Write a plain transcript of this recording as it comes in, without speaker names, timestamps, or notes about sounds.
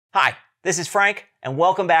Hi, this is Frank, and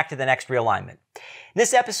welcome back to The Next Realignment. In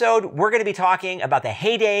this episode, we're going to be talking about the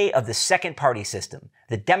heyday of the second party system,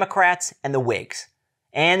 the Democrats and the Whigs,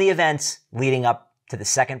 and the events leading up to the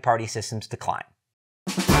second party system's decline.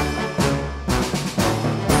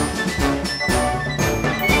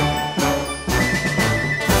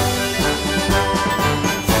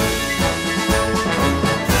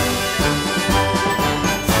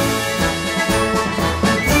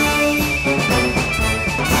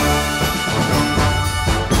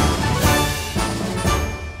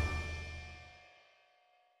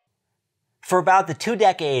 For about the 2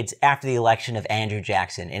 decades after the election of Andrew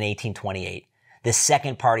Jackson in 1828, the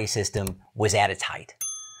second party system was at its height.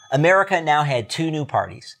 America now had 2 new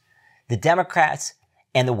parties, the Democrats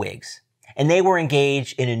and the Whigs, and they were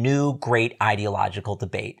engaged in a new great ideological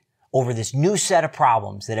debate over this new set of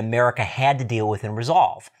problems that America had to deal with and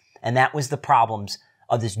resolve. And that was the problems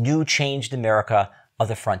of this new changed America of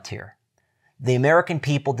the frontier. The American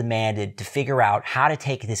people demanded to figure out how to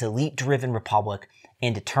take this elite-driven republic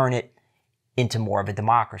and to turn it into more of a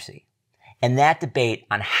democracy. And that debate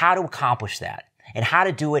on how to accomplish that and how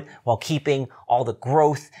to do it while keeping all the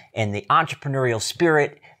growth and the entrepreneurial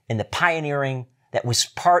spirit and the pioneering that was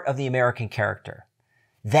part of the American character.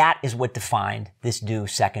 That is what defined this new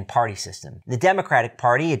second party system. The Democratic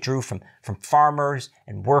Party, it drew from farmers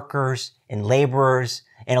and workers and laborers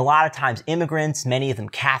and a lot of times immigrants, many of them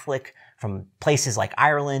Catholic, from places like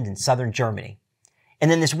Ireland and southern Germany.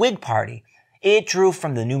 And then this Whig Party, it drew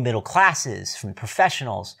from the new middle classes, from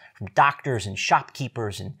professionals, from doctors and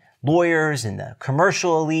shopkeepers and lawyers and the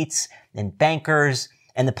commercial elites and bankers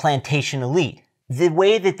and the plantation elite. The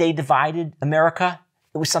way that they divided America,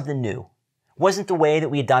 it was something new. It wasn't the way that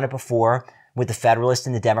we had done it before with the Federalists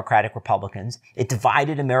and the Democratic Republicans. It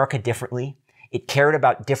divided America differently. It cared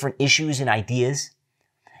about different issues and ideas.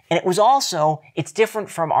 And it was also, it's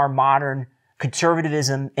different from our modern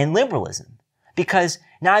conservatism and liberalism because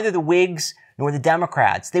neither the Whigs nor the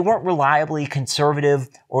Democrats, they weren't reliably conservative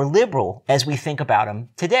or liberal as we think about them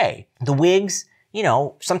today. The Whigs,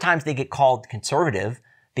 sometimes they get called conservative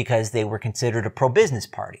because they were considered a pro-business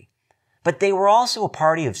party. But they were also a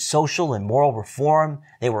party of social and moral reform.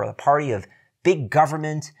 They were a party of big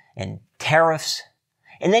government and tariffs.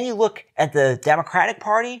 And then you look at the Democratic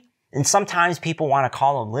Party, and sometimes people want to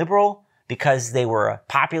call them liberal because they were a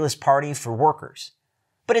populist party for workers.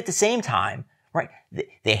 But at the same time, right,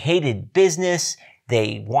 they hated business.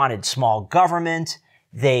 They wanted small government.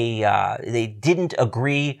 They didn't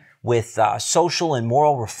agree with social and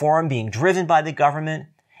moral reform being driven by the government.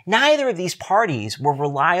 Neither of these parties were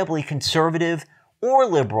reliably conservative or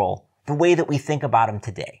liberal the way that we think about them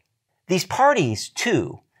today. These parties,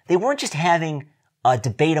 too, they weren't just having a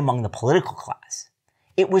debate among the political class.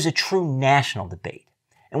 It was a true national debate.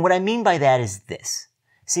 And what I mean by that is this.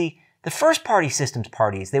 See, the first party system's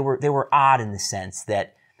parties, they were odd in the sense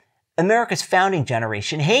that America's founding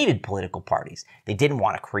generation hated political parties. They didn't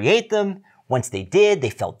want to create them. Once they did, they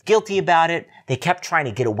felt guilty about it. They kept trying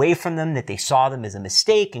to get away from them, that they saw them as a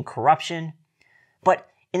mistake and corruption. But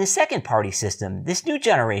in the second party system, this new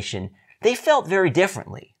generation, they felt very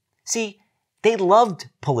differently. See, they loved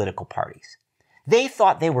political parties. They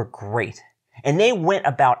thought they were great. And they went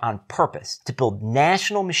about on purpose to build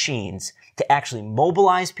national machines to actually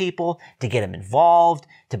mobilize people, to get them involved,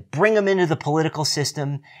 to bring them into the political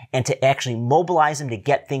system, and to actually mobilize them to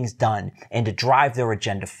get things done and to drive their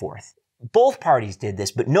agenda forth. Both parties did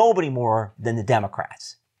this, but nobody more than the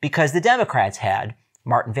Democrats, because the Democrats had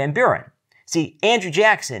Martin Van Buren. See, Andrew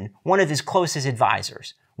Jackson, one of his closest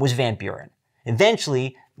advisors, was Van Buren.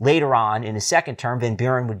 Eventually, later on in his second term, Van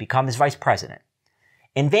Buren would become his vice president.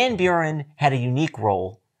 And Van Buren had a unique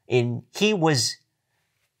role in he was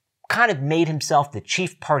kind of made himself the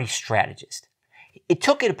chief party strategist. It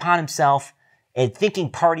took it upon himself, and thinking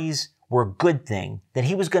parties were a good thing, that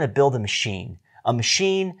he was going to build a machine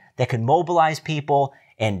that could mobilize people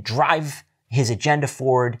and drive his agenda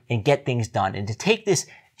forward and get things done. And to take this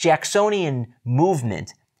Jacksonian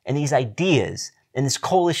movement and these ideas and this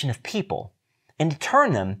coalition of people and to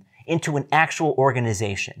turn them into an actual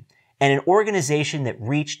organization. And an organization that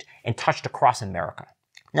reached and touched across America.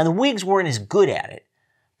 Now, the Whigs weren't as good at it,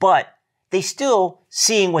 but they still,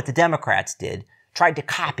 seeing what the Democrats did, tried to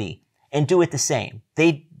copy and do it the same.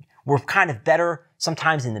 They were kind of better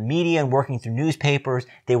sometimes in the media and working through newspapers.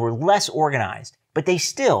 They were less organized, but they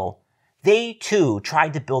too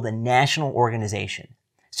tried to build a national organization.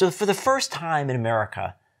 So for the first time in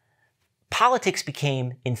America, politics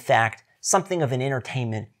became, in fact, something of an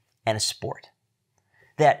entertainment and a sport.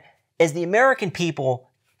 That as the American people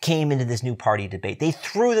came into this new party debate, they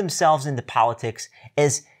threw themselves into politics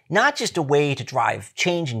as not just a way to drive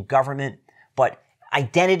change in government, but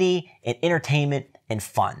identity and entertainment and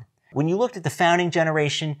fun. When you looked at the founding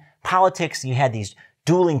generation, politics, you had these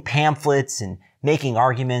dueling pamphlets and making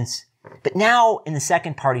arguments. But now in the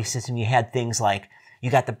second party system, you had things like, you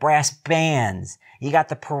got the brass bands, you got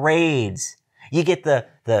the parades, you get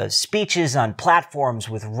the speeches on platforms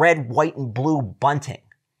with red, white, and blue bunting.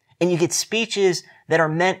 And you get speeches that are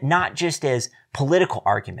meant not just as political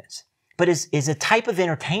arguments, but as a type of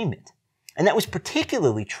entertainment. And that was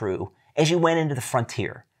particularly true as you went into the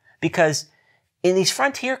frontier. Because in these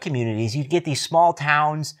frontier communities, you'd get these small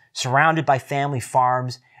towns surrounded by family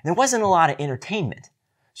farms, and there wasn't a lot of entertainment.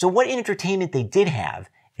 So what entertainment they did have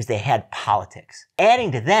is they had politics.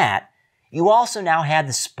 Adding to that, you also now had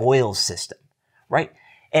the spoils system, right?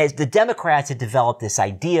 As the Democrats had developed this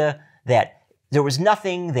idea that there was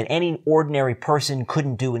nothing that any ordinary person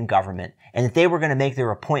couldn't do in government, and that they were going to make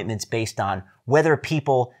their appointments based on whether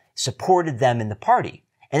people supported them in the party.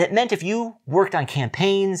 And it meant if you worked on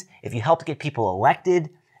campaigns, if you helped get people elected,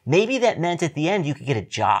 maybe that meant at the end you could get a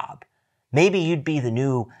job. Maybe you'd be the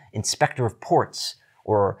new inspector of ports,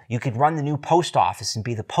 or you could run the new post office and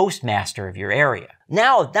be the postmaster of your area.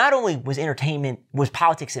 Now, not only was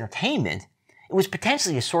politics entertainment, it was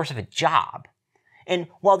potentially a source of a job. And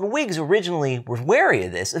while the Whigs originally were wary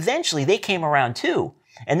of this, eventually they came around too,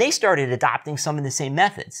 and they started adopting some of the same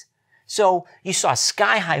methods. So you saw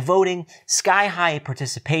sky-high voting, sky-high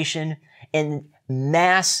participation, and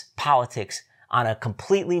mass politics on a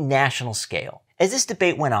completely national scale. As this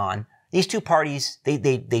debate went on, these two parties,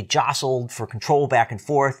 they jostled for control back and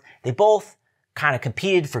forth. They both kind of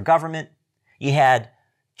competed for government. You had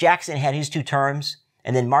Jackson had his 2 terms,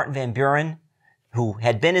 and then Martin Van Buren, who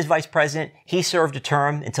had been his vice president, he served a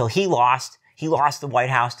term until he lost. He lost the White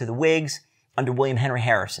House to the Whigs under William Henry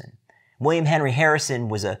Harrison. William Henry Harrison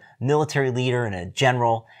was a military leader and a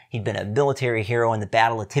general. He'd been a military hero in the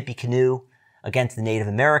Battle of Tippecanoe against the Native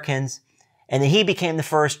Americans. And then he became the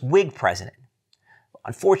first Whig president.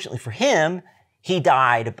 Unfortunately for him, he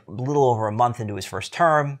died a little over a month into his first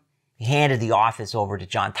term. He handed the office over to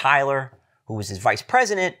John Tyler, who was his vice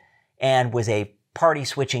president and was a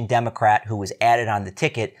party-switching Democrat who was added on the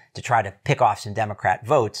ticket to try to pick off some Democrat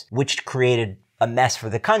votes, which created a mess for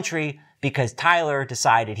the country because Tyler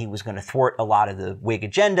decided he was going to thwart a lot of the Whig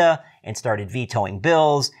agenda and started vetoing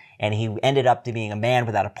bills, and he ended up being a man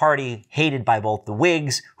without a party, hated by both the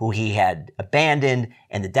Whigs, who he had abandoned,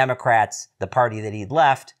 and the Democrats, the party that he'd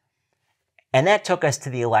left. And that took us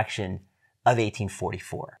to the election of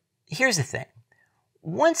 1844. Here's the thing.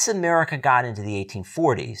 Once America got into the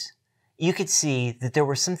 1840s, you could see that there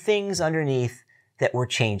were some things underneath that were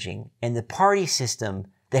changing, and the party system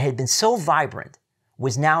that had been so vibrant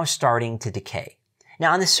was now starting to decay.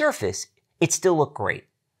 Now, on the surface, it still looked great.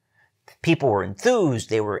 People were enthused.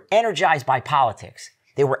 They were energized by politics.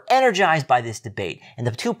 They were energized by this debate, and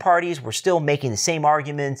the two parties were still making the same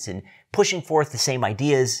arguments and pushing forth the same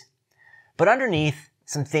ideas. But underneath,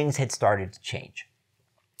 some things had started to change.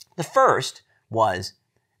 The first was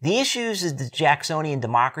the issues of the Jacksonian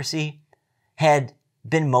democracy had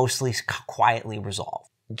been mostly quietly resolved.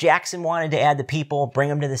 Jackson wanted to add the people, bring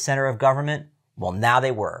them to the center of government. Well, now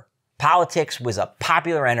they were. Politics was a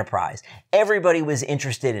popular enterprise. Everybody was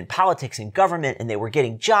interested in politics and government, and they were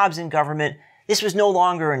getting jobs in government. This was no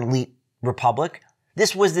longer an elite republic.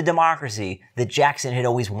 This was the democracy that Jackson had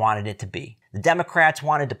always wanted it to be. The Democrats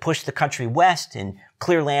wanted to push the country west and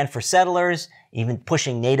clear land for settlers, even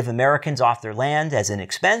pushing Native Americans off their land as an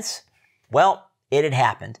expense. Well, it had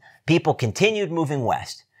happened. People continued moving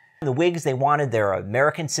west. The Whigs, they wanted their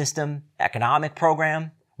American system economic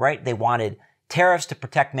program, right? They wanted tariffs to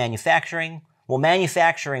protect manufacturing. Well,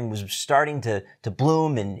 manufacturing was starting to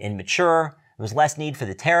bloom and mature. There was less need for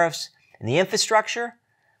the tariffs. And the infrastructure,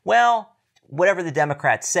 well, whatever the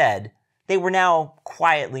Democrats said, they were now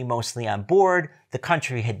quietly mostly on board. The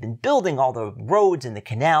country had been building all the roads and the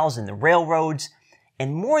canals and the railroads.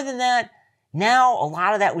 And more than that, now a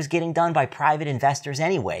lot of that was getting done by private investors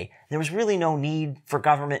anyway. There was really no need for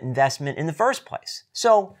government investment in the first place.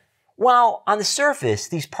 So while on the surface,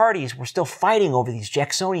 these parties were still fighting over these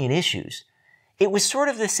Jacksonian issues, it was sort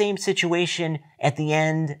of the same situation at the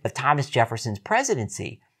end of Thomas Jefferson's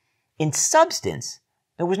presidency. In substance,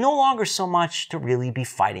 there was no longer so much to really be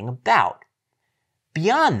fighting about.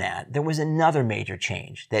 Beyond that, there was another major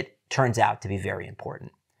change that turns out to be very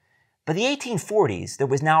important. By the 1840s, there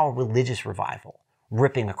was now a religious revival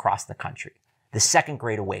ripping across the country, the Second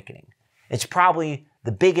Great Awakening. It's probably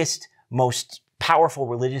the biggest, most powerful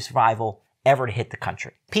religious revival ever to hit the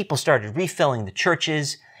country. People started refilling the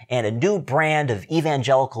churches, and a new brand of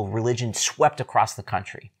evangelical religion swept across the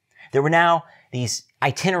country. There were now these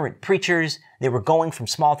itinerant preachers. They were going from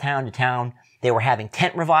small town to town. They were having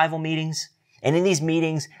tent revival meetings. And in these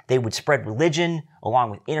meetings, they would spread religion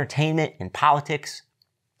along with entertainment and politics.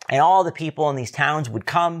 And all the people in these towns would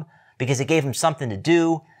come because it gave them something to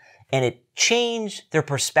do, and it changed their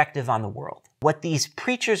perspective on the world. What these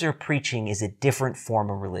preachers are preaching is a different form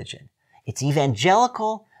of religion. It's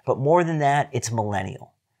evangelical, but more than that, it's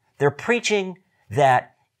millennial. They're preaching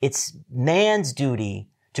that it's man's duty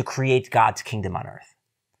to create God's kingdom on earth.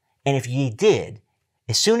 And if ye did,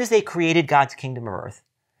 as soon as they created God's kingdom on earth,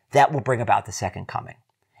 that will bring about the second coming.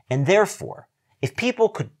 And therefore, if people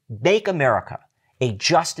could make America a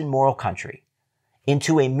just and moral country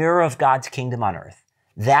into a mirror of God's kingdom on earth,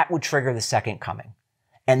 that would trigger the second coming.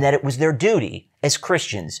 And that it was their duty as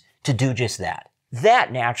Christians to do just that.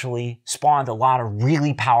 That naturally spawned a lot of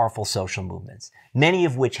really powerful social movements, many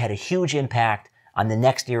of which had a huge impact on the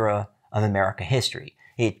next era of American history.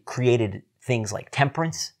 It created things like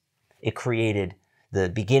temperance. It created the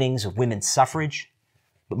beginnings of women's suffrage.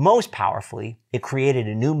 But most powerfully, it created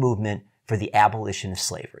a new movement for the abolition of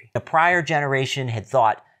slavery. The prior generation had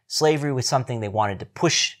thought slavery was something they wanted to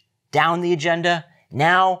push down the agenda.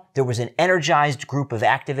 Now there was an energized group of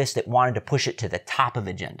activists that wanted to push it to the top of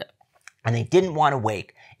the agenda. And they didn't want to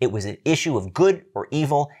wait. It was an issue of good or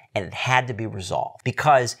evil, and it had to be resolved.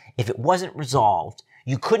 Because if it wasn't resolved,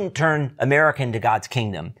 you couldn't turn America into God's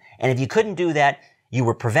kingdom. And if you couldn't do that, you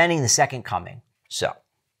were preventing the second coming. So,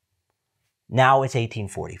 now it's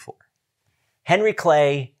 1844. Henry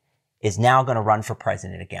Clay is now going to run for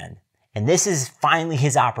president again. And this is finally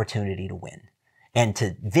his opportunity to win and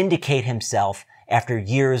to vindicate himself after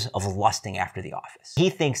years of lusting after the office. He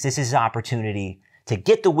thinks this is his opportunity to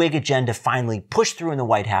get the Whig agenda finally pushed through in the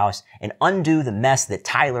White House and undo the mess that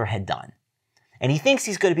Tyler had done. And he thinks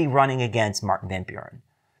he's going to be running against Martin Van Buren,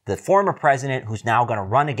 the former president who's now going to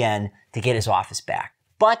run again to get his office back.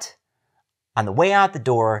 But on the way out the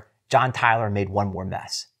door, John Tyler made one more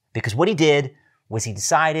mess. Because what he did was he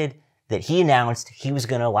decided that he announced he was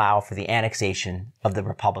going to allow for the annexation of the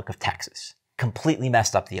Republic of Texas. Completely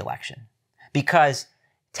messed up the election. Because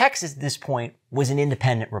Texas at this point was an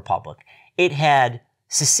independent republic. It had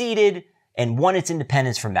seceded and won its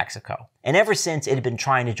independence from Mexico. And ever since, it had been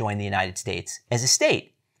trying to join the United States as a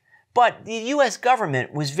state. But the U.S.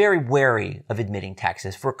 government was very wary of admitting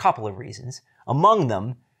Texas for a couple of reasons. Among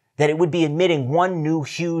them, that it would be admitting one new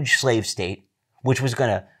huge slave state, which was going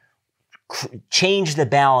to change the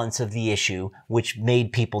balance of the issue, which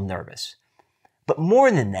made people nervous. But more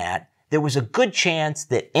than that, there was a good chance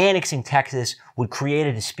that annexing Texas would create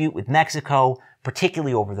a dispute with Mexico,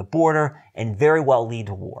 particularly over the border, and very well lead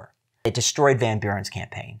to war. It destroyed Van Buren's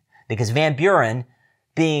campaign because Van Buren,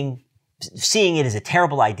 seeing it as a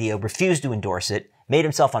terrible idea, refused to endorse it, made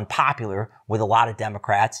himself unpopular with a lot of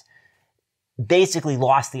Democrats, basically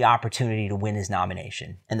lost the opportunity to win his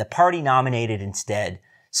nomination. And the party nominated instead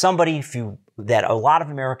somebody that a lot of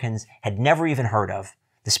Americans had never even heard of,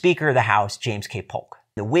 the Speaker of the House, James K. Polk.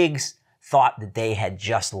 The Whigs thought that they had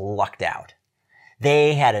just lucked out.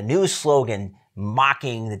 They had a new slogan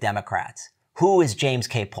mocking the Democrats. Who is James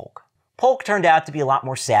K. Polk? Polk turned out to be a lot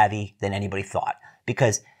more savvy than anybody thought,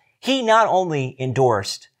 because he not only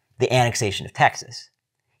endorsed the annexation of Texas,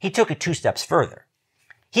 he took it 2 steps further.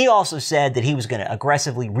 He also said that he was going to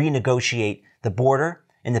aggressively renegotiate the border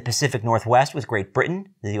in the Pacific Northwest with Great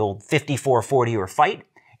Britain, the old 54-40 fight.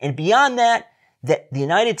 And beyond that, that the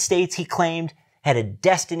United States, he claimed, had a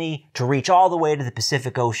destiny to reach all the way to the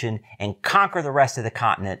Pacific Ocean and conquer the rest of the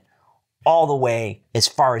continent all the way as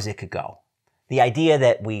far as it could go. The idea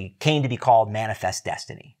that we came to be called manifest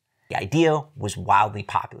destiny. The idea was wildly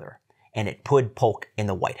popular, and it put Polk in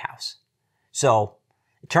the White House. So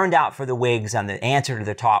it turned out for the Whigs, and the answer to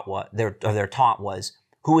their taunt was,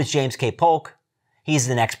 who is James K. Polk? He's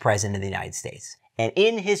the next president of the United States. And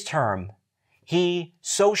in his term, he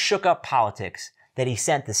so shook up politics that he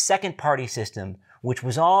sent the second party system, which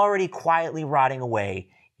was already quietly rotting away,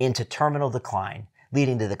 into terminal decline,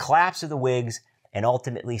 leading to the collapse of the Whigs and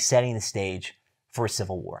ultimately setting the stage for a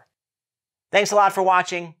civil war. Thanks a lot for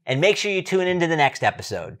watching, and make sure you tune into the next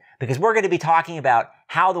episode, because we're going to be talking about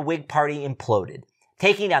how the Whig Party imploded,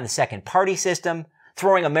 taking down the second party system,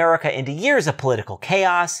 throwing America into years of political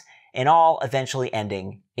chaos, and all eventually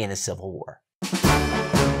ending in a civil war.